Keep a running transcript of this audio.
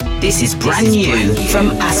This is brand new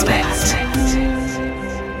from Azpect.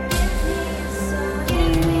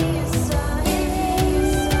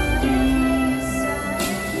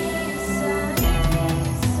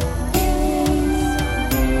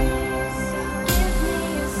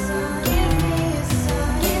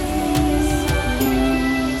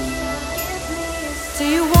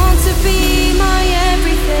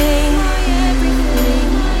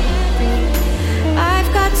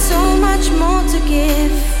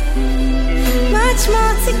 Much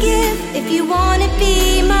more to give. If you wanna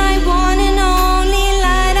be my one and only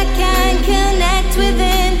light, I can connect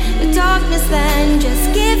within the darkness. Then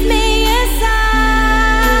just give me